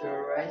to the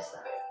right side.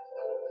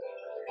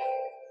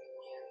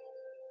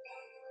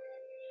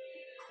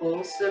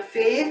 Close the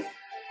feet,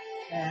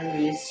 and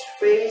we're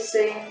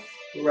facing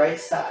right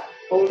side,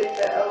 holding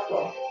the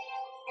elbow.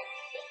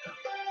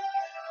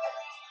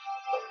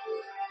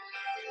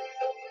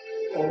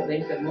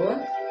 Holding the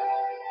moon.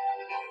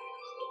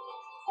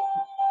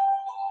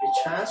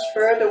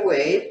 transfer the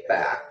weight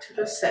back to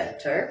the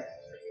center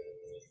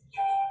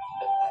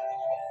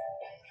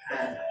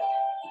and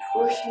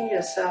pushing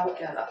yourself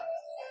get up.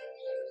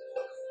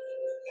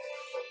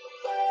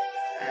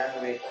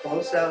 And we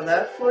close our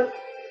left foot,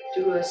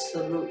 do a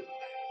salute.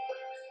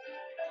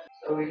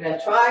 So we can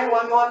try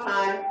one more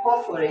time.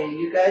 Hopefully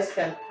you guys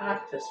can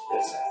practice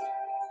this.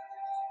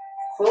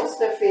 Close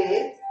the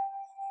feet.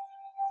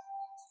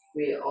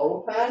 We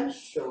open,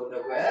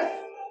 shoulder width.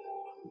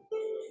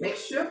 Make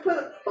sure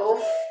put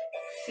both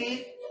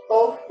feet,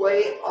 both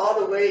weight, all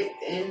the weight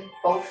in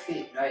both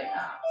feet right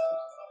now.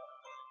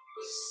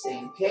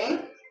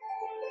 Sinking.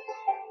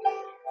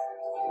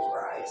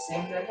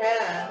 Rising the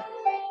hand.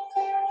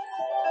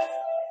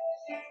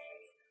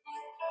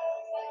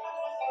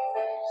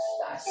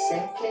 Start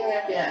sinking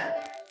again.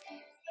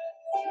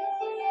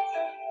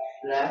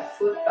 Left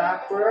foot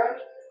backward.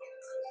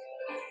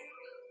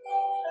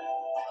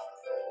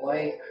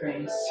 Wide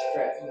crane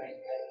spread wing.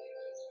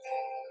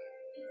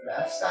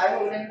 Left side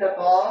holding the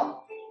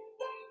ball.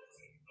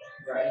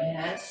 Right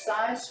hand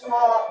side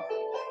swap.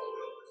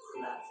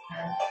 Left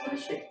hand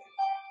pushing.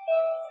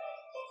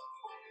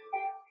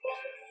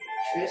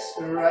 Twist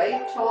the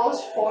right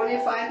toes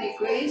 45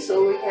 degrees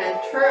so we can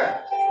turn.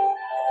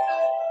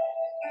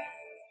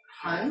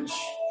 Hunch.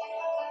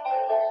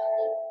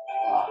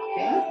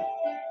 Walking.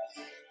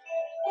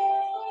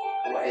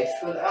 Right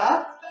foot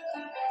up.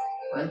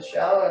 Punch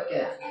out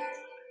again.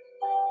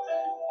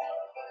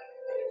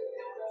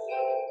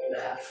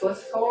 Left foot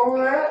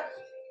forward.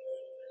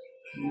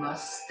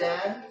 Must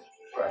stand,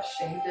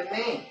 brushing the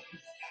mane.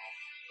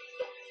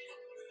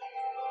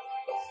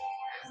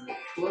 And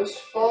push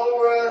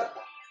forward,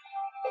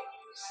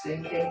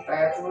 sinking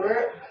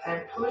backward,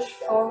 and push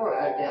forward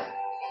again.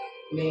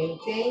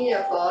 Maintain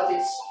your body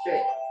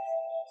straight.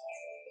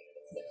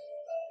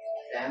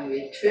 Then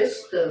we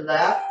twist the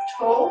left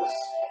toes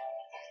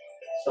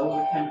so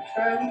we can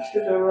turn to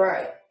the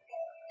right.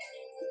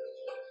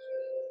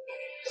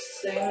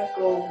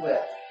 Single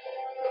whip.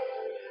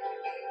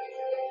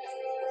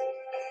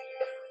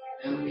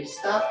 And we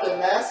stop the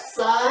left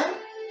side,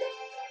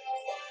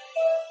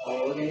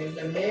 holding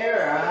the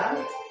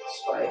mirror,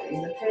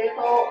 swiping the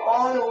table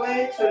all the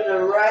way to the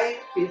right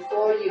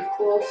before you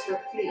close the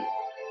feet.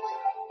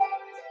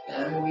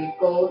 And we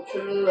go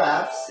to the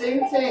left,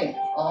 same thing,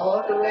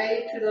 all the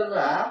way to the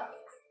left,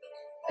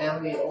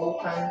 and we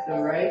open the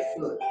right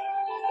foot.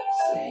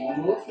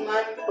 Same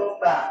movement, go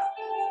back.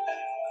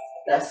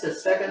 That's the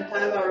second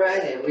time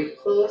already. We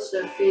close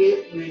the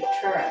feet,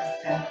 return,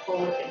 and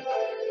holding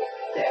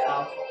the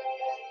elbow.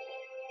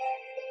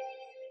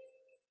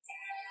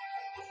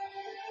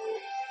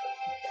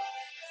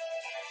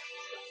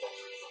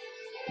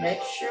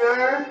 Make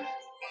sure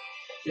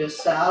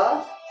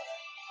yourself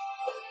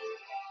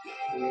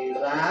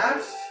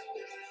relax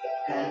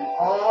and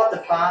all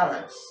the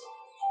balance.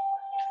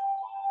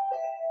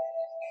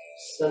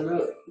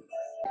 Salute.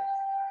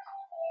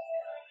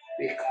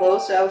 We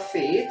close our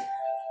feet,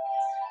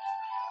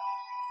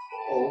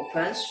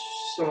 open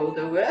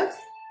shoulder width,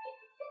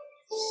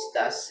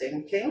 start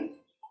sinking.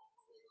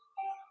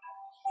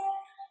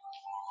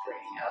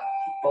 Bring up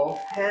both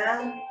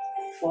hands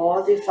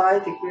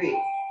 45 degrees.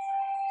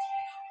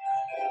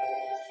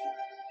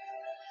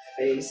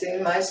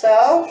 Facing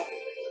myself,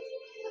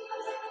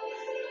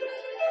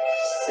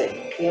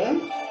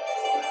 sinking,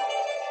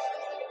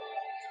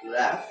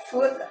 left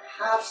foot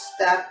half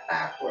step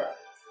backward,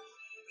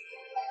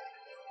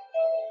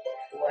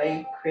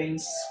 wide crane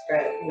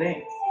spread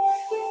wing,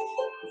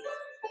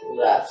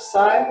 left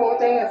side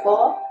holding a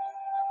ball,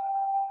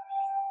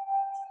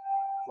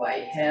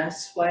 right hand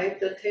swipe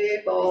the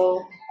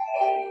table,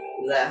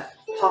 left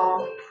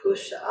palm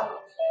push up.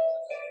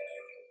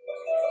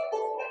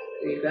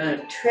 We're going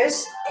to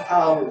twist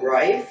our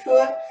right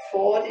foot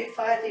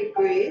 45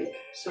 degrees,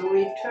 so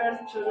we turn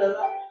to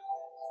the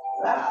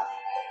left.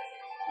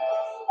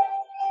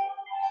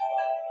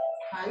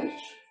 Punch.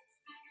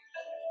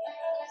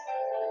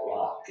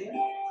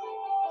 Walking.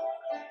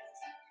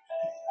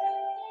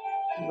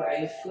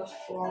 Right foot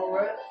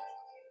forward.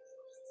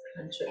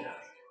 Punch it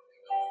up.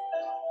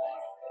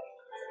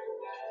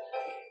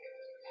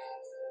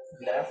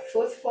 Left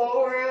foot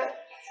forward.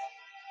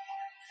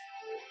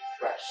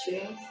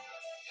 Brushing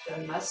the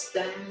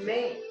Mustang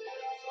mane.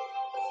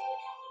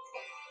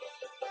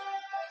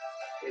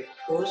 We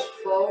push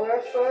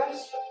forward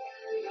first,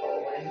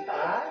 going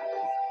back,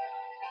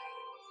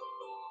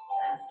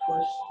 and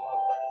push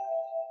forward.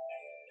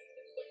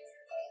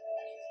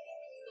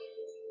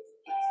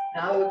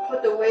 Now we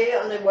put the weight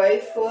on the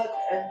right foot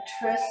and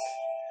twist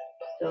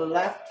the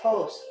left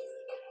toes,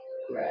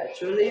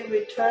 gradually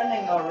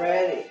returning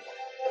already.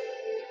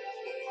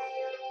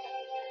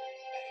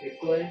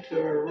 We're going to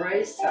the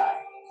right side.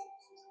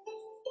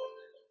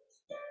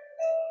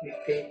 We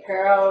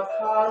prepare our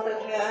palmed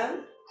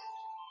hand,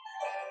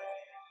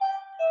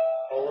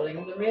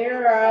 holding the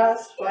mirror,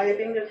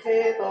 swiping the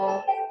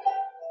table.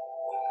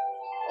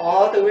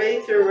 All the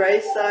way to the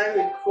right side,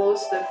 we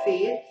close the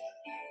feet.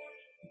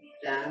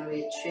 Then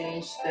we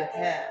change the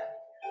hand.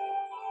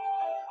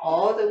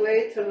 All the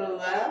way to the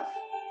left,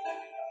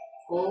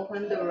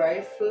 Open the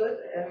right foot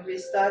and we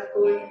start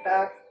going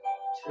back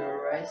to the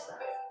right side.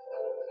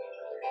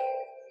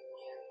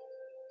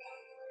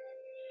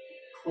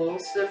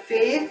 Close the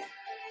feet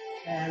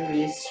and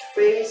we're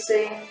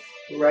facing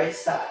right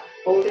side,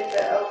 holding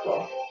the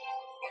elbow.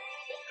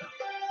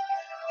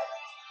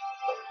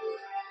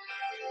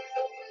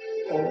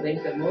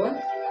 Holding the moon.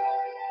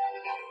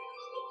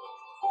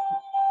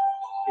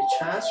 We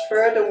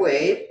transfer the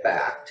weight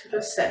back to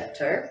the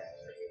center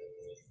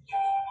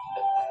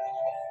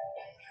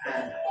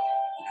and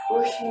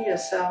pushing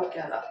yourself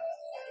get up.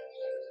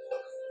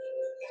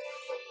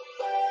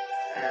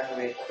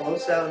 And we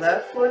close our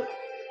left foot,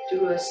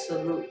 do a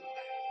salute.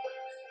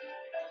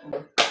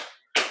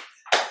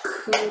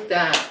 Cool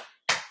down.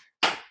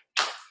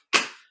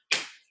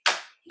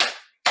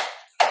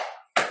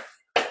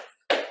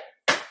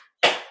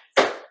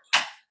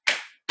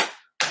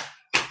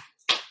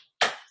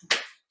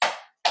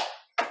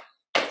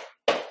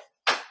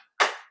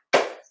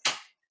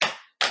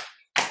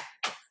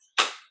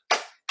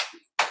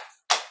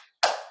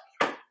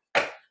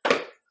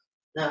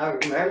 Now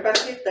remember,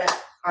 keep the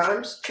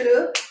arms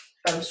too,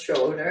 from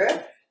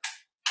shoulder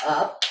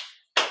up.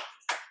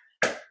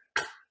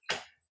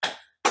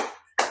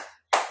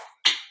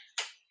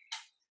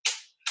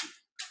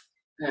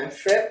 And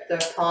flip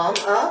the palm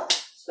up,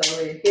 so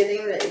we're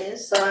hitting the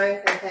inside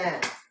of the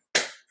hand.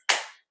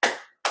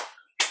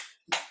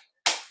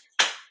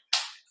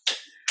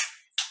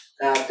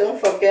 Now don't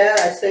forget,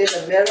 I say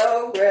the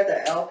middle where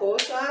the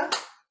elbows are,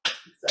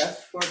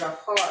 that's for the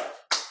heart.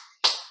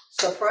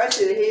 Surprise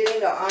you hitting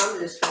the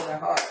arm is for the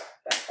heart,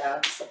 but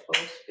that's supposed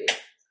to be.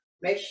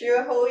 Make sure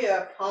you hold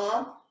your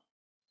palm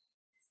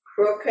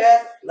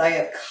crooked like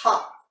a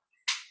cup.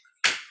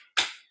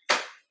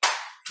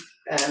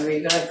 And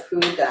we're gonna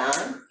cool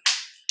down.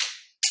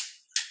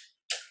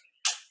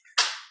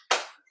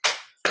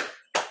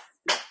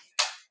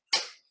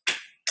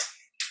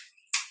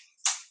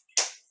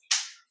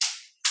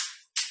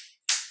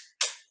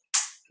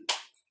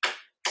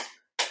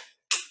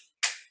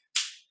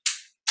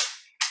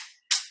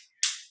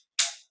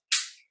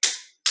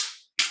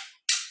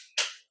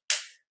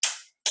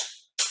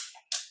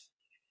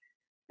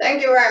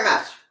 Thank you very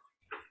much.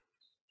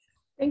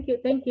 Thank you.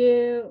 Thank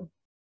you.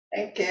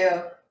 Thank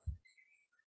you.